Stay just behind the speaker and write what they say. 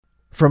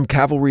From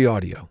Cavalry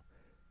Audio,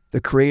 the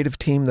creative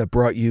team that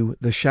brought you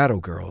The Shadow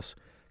Girls,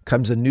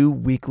 comes a new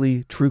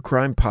weekly true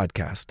crime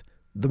podcast,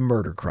 The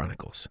Murder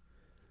Chronicles.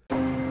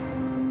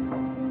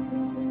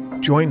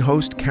 Join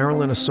host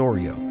Carolyn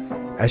Osorio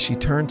as she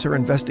turns her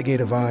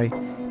investigative eye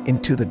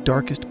into the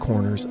darkest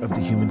corners of the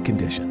human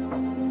condition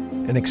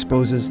and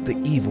exposes the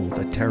evil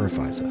that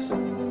terrifies us,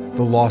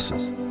 the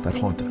losses that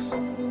haunt us,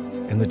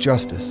 and the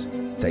justice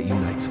that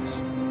unites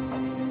us.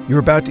 You're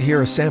about to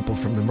hear a sample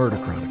from The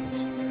Murder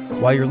Chronicles.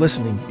 While you're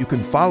listening, you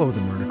can follow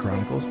The Murder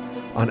Chronicles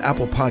on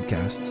Apple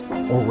Podcasts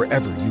or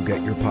wherever you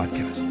get your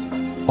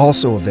podcasts.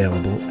 Also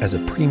available as a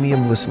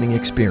premium listening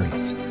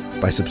experience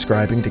by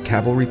subscribing to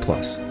Cavalry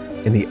Plus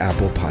in the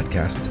Apple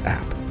Podcasts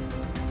app.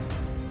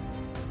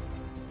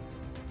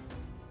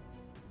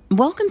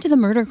 Welcome to The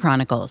Murder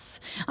Chronicles.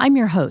 I'm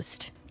your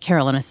host,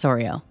 Carolyn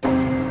Osorio.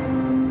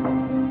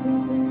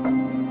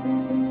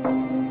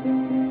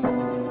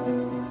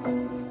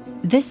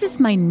 This is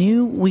my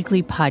new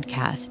weekly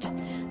podcast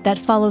that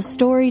follows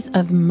stories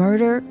of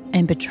murder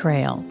and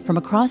betrayal from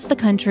across the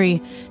country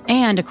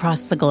and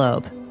across the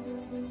globe.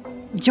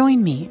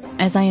 Join me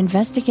as I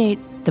investigate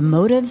the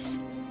motives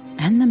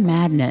and the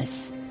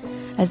madness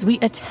as we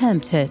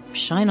attempt to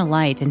shine a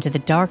light into the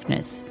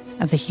darkness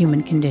of the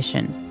human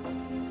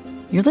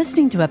condition. You're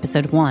listening to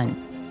episode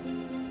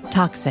 1,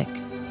 Toxic.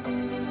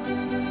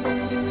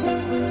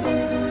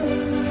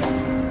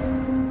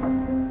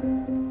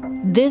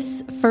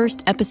 This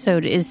first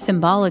episode is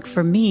symbolic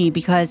for me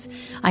because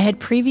I had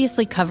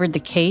previously covered the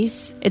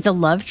case. It's a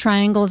love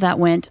triangle that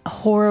went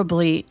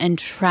horribly and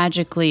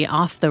tragically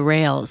off the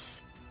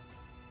rails.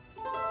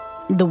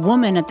 The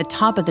woman at the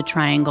top of the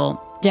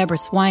triangle, Deborah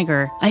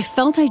Swiger, I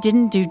felt I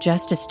didn't do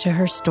justice to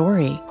her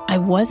story. I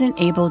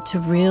wasn't able to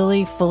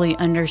really fully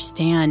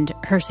understand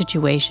her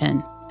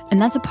situation.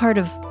 And that's a part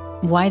of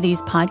why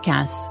these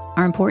podcasts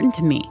are important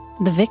to me.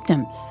 The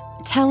victims,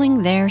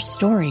 telling their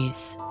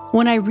stories.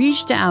 When I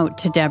reached out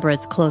to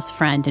Deborah's close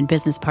friend and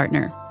business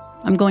partner,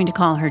 I'm going to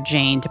call her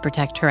Jane to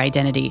protect her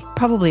identity,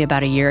 probably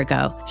about a year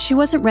ago, she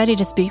wasn't ready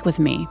to speak with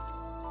me.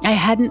 I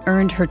hadn't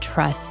earned her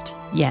trust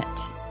yet,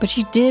 but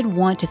she did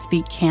want to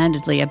speak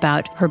candidly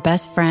about her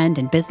best friend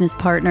and business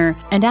partner,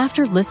 and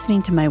after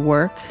listening to my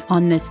work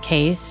on this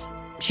case,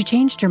 she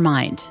changed her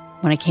mind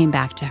when I came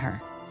back to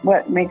her.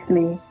 What makes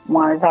me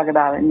want to talk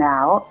about it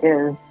now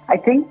is I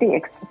think the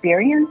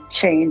experience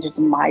changed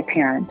my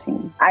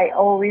parenting. I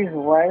always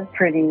was a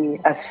pretty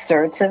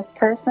assertive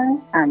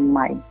person, and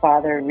my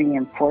father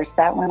reinforced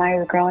that when I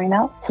was growing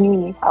up.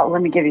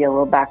 Let me give you a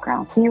little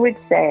background. He would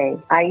say,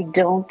 I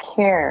don't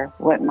care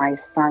what my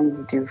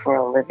sons do for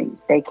a living.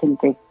 They can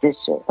dig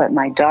dishes, but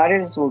my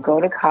daughters will go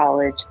to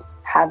college,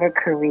 have a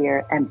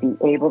career, and be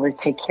able to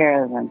take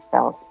care of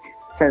themselves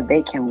so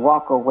they can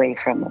walk away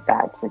from a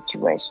bad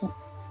situation.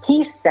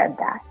 He said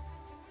that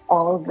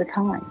all the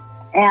time.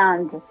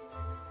 And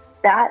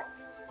that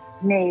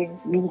made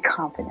me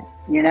confident,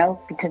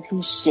 because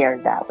he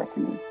shared that with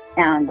me.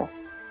 And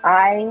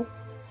I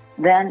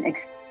then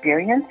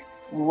experienced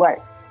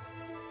what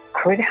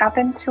could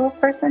happen to a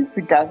person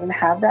who doesn't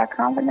have that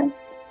confidence.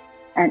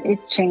 And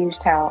it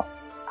changed how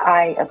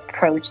I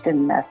approached a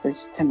message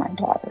to my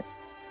daughters.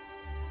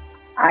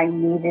 I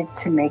needed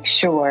to make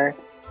sure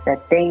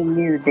that they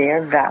knew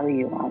their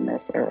value on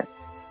this earth.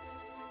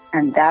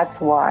 And that's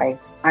why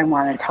I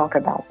want to talk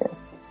about this.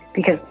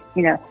 Because,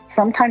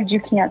 sometimes you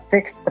can't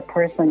fix the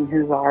person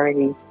who's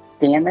already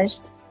damaged,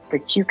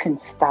 but you can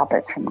stop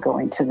it from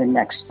going to the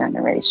next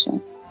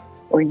generation.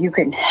 Or you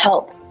can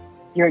help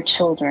your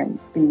children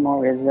be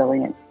more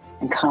resilient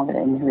and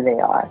confident in who they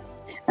are.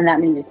 And that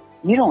means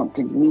you don't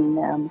demean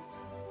them.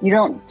 You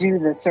don't do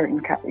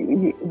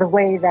the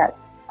way that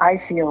I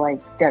feel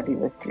like Debbie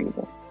was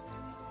treated.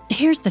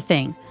 Here's the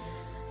thing.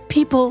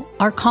 People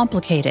are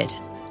complicated.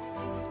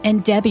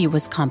 And Debbie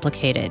was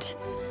complicated.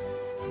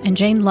 And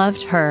Jane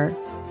loved her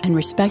and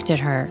respected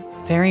her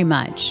very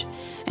much.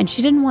 And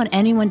she didn't want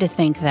anyone to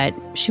think that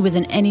she was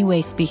in any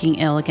way speaking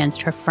ill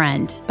against her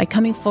friend by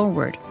coming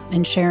forward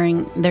and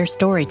sharing their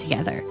story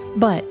together.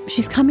 But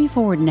she's coming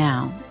forward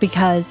now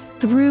because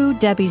through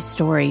Debbie's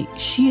story,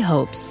 she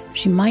hopes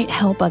she might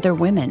help other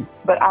women.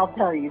 But I'll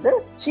tell you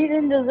this, she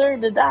didn't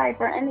deserve to die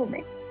for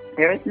anything.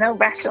 There is no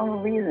rational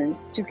reason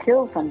to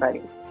kill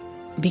somebody.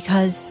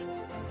 Because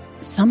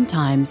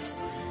sometimes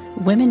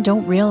women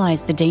don't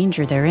realize the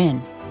danger they're in.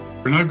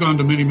 And I've gone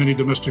to many, many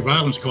domestic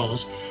violence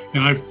calls,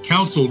 and I've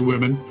counseled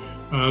women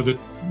that,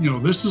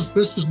 this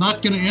is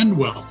not going to end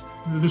well.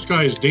 This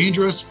guy is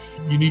dangerous.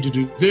 You need to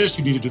do this.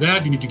 You need to do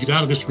that. You need to get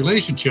out of this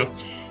relationship.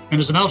 And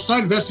as an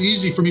outsider, that's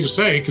easy for me to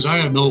say because I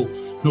have no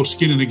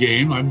skin in the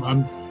game.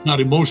 I'm not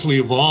emotionally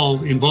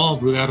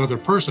involved with that other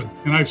person.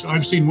 And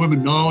I've seen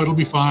women, no, it'll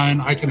be fine.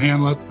 I can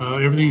handle it.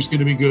 Everything's going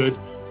to be good.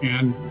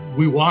 And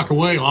we walk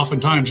away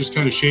oftentimes just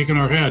kind of shaking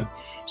our head,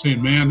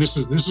 saying, man, this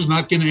is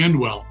not going to end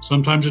well.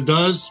 Sometimes it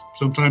does.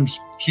 Sometimes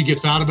she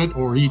gets out of it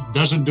or he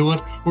doesn't do it,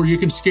 or you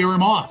can scare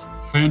him off.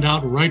 Planned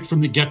out right from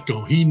the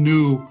get-go. He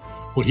knew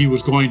what he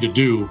was going to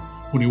do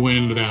when he went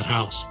into that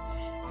house.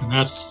 And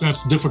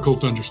that's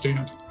difficult to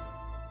understand.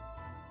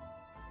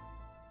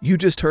 You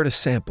just heard a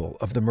sample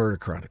of the Murder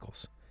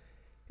Chronicles.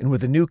 And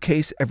with a new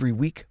case every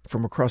week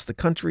from across the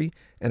country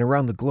and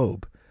around the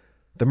globe,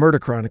 the Murder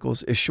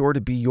Chronicles is sure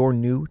to be your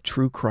new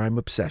true crime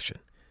obsession.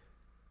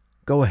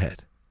 Go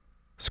ahead.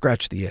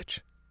 Scratch the itch.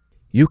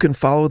 You can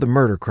follow the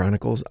Murder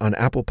Chronicles on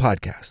Apple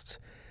Podcasts,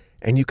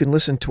 and you can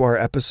listen to our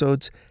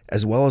episodes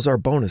as well as our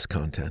bonus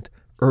content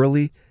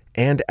early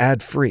and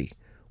ad-free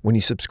when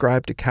you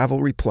subscribe to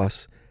Cavalry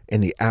Plus in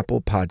the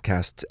Apple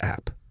Podcasts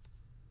app.